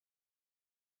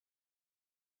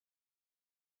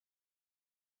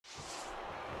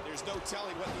There's no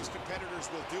telling what these competitors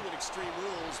will do in Extreme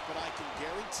Rules, but I can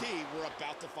guarantee we're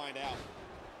about to find out.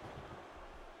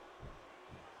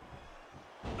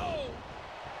 Oh!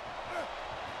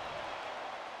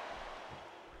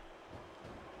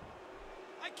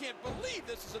 I can't believe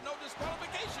this is a no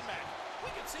disqualification match.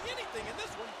 We can see anything in this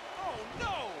one. Oh,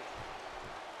 no!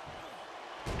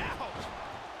 Ouch!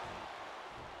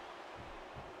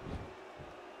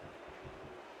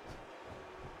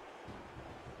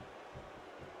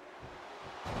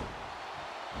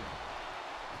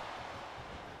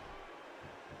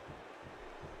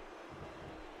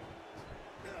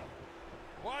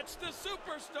 Watch the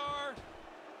superstar!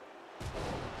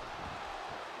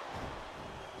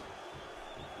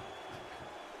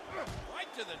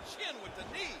 Right to the chin with the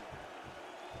knee.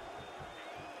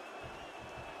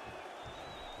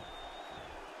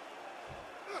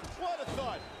 What a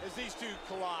thud as these two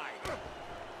collide.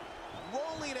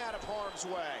 Rolling out of harm's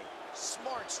way.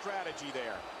 Smart strategy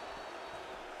there.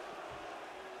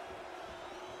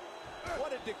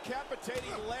 What a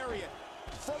decapitating lariat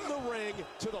from the ring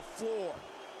to the floor.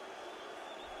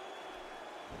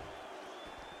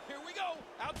 Here we go,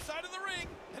 outside of the ring,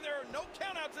 and there are no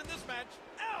countouts in this match.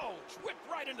 Ouch! Whipped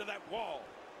right into that wall.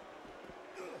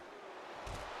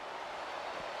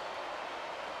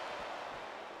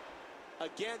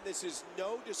 Again, this is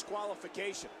no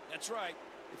disqualification. That's right.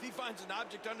 If he finds an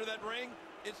object under that ring,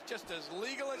 it's just as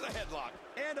legal as a headlock.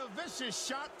 And a vicious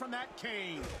shot from that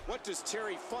cane. What does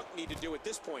Terry Funk need to do at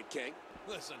this point, King?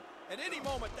 Listen, at any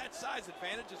moment, that size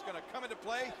advantage is going to come into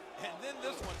play, and then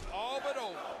this one's all but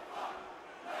over.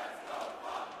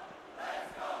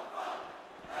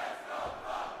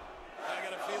 I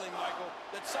got a feeling, Michael,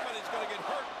 that somebody's going to get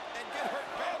hurt, and get hurt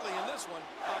badly in this one.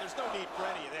 Oh, there's no need for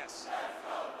any of this.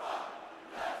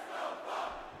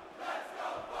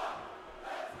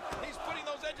 He's putting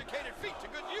those educated feet to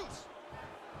good use.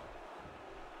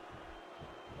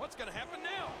 What's going to happen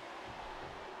now?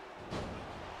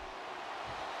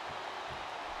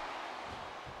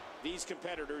 These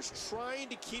competitors trying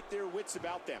to keep their wits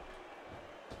about them.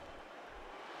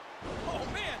 Oh,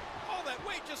 man, all that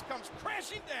weight just comes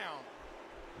crashing down.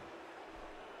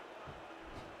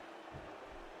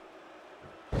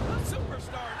 The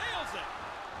superstar nails it.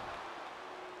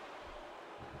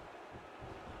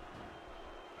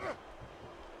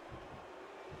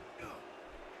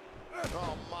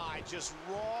 Oh, my, just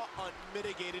raw,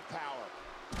 unmitigated power.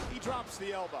 He drops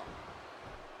the elbow.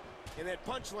 And that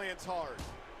punch lands hard.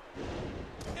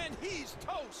 And he's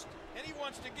toast. And he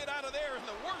wants to get out of there in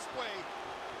the worst way.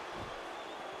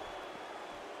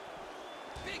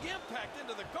 Big impact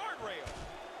into the guardrail.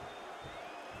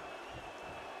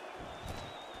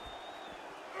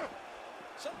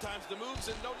 Sometimes the moves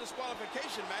in no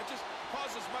disqualification matches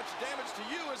cause as much damage to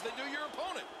you as they do your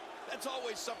opponent. That's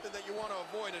always something that you want to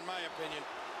avoid, in my opinion.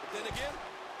 But then again,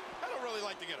 I don't really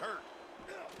like to get hurt.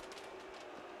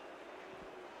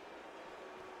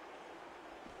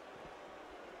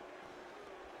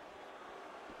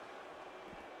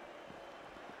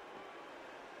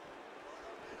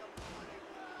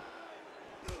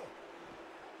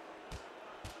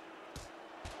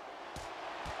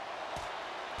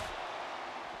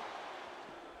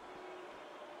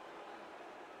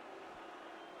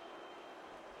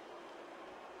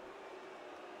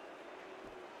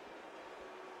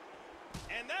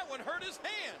 And that one hurt his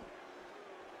hand.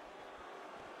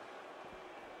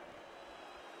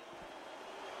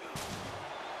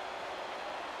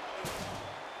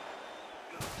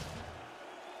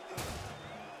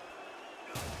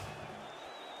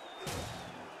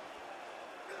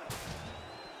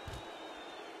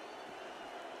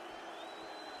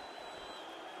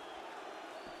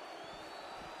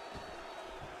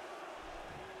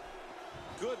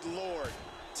 Good Lord.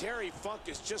 Terry Funk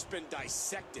has just been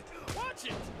dissected. Watch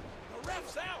it! The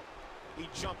ref's out! He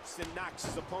jumps and knocks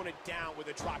his opponent down with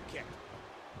a drop kick.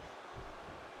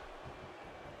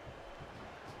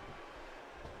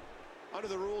 Under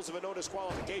the rules of a no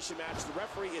disqualification match, the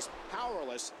referee is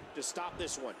powerless to stop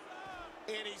this one.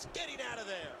 And he's getting out of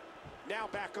there. Now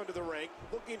back under the ring,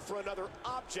 looking for another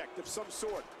object of some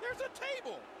sort. There's a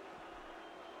table!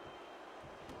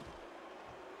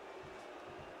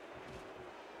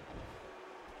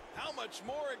 How much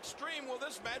more extreme will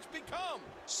this match become?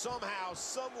 Somehow,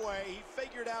 some way, he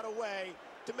figured out a way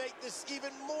to make this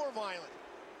even more violent.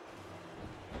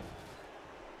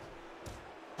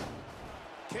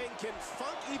 Can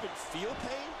Funk even feel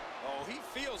pain? Oh, he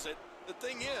feels it. The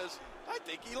thing is, I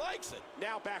think he likes it.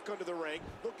 Now back under the ring,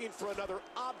 looking for another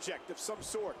object of some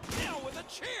sort. Now with a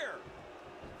chair.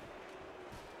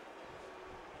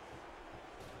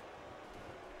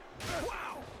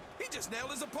 Wow! He just nailed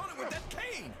his opponent with that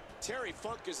cane. Terry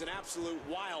Funk is an absolute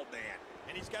wild man.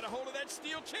 And he's got a hold of that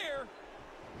steel chair.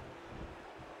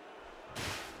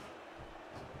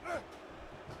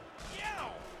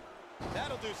 Yow!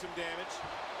 That'll do some damage.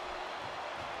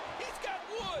 He's got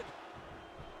wood.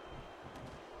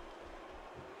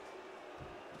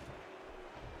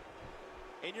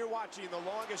 And you're watching the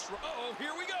longest run. Uh-oh,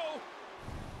 here we go.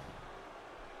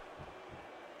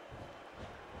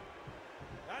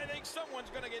 I think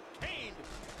someone's going to get caned.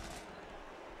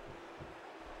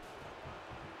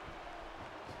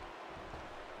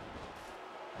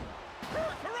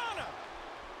 Hurricanrana.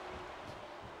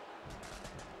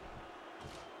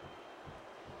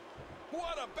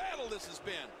 What a battle this has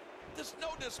been. There's no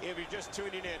If you're just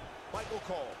tuning in, Michael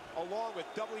Cole, along with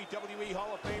WWE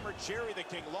Hall of Famer Jerry the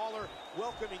King Lawler,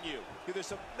 welcoming you to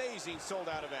this amazing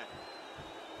sold-out event.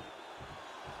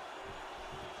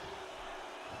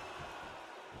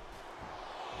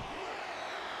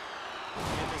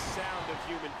 And the sound of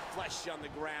human flesh on the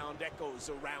ground echoes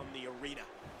around the arena.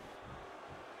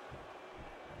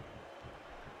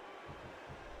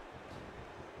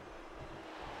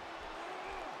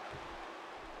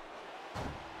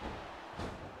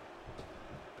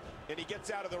 And he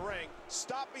gets out of the ring,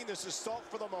 stopping this assault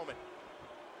for the moment.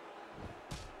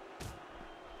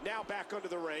 Now back under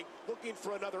the ring, looking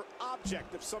for another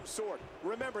object of some sort.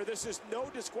 Remember, this is no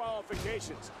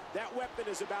disqualifications. That weapon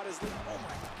is about as... Oh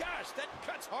my gosh, that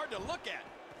cut's hard to look at.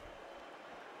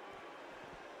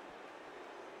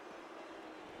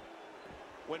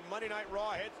 When Monday Night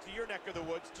Raw heads to your neck of the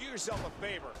woods, do yourself a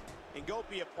favor and go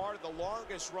be a part of the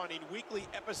longest running weekly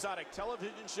episodic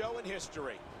television show in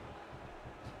history.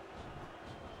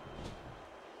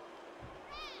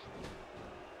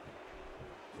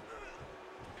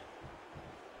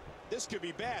 This could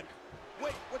be bad.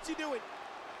 Wait, what's he doing?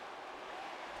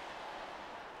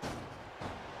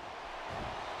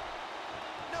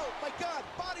 No, my God,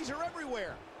 bodies are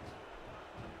everywhere.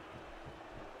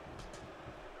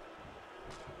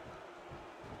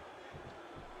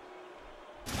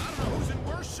 I don't know who's in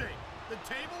worse shape, the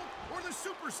table or the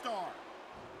superstar.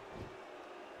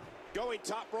 Going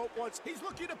top rope once. He's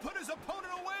looking to put his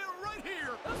opponent away right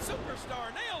here. The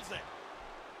superstar nails it.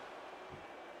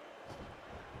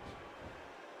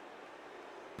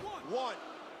 One,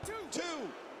 two, two,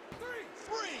 three.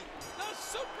 three. The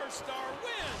superstar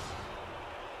wins.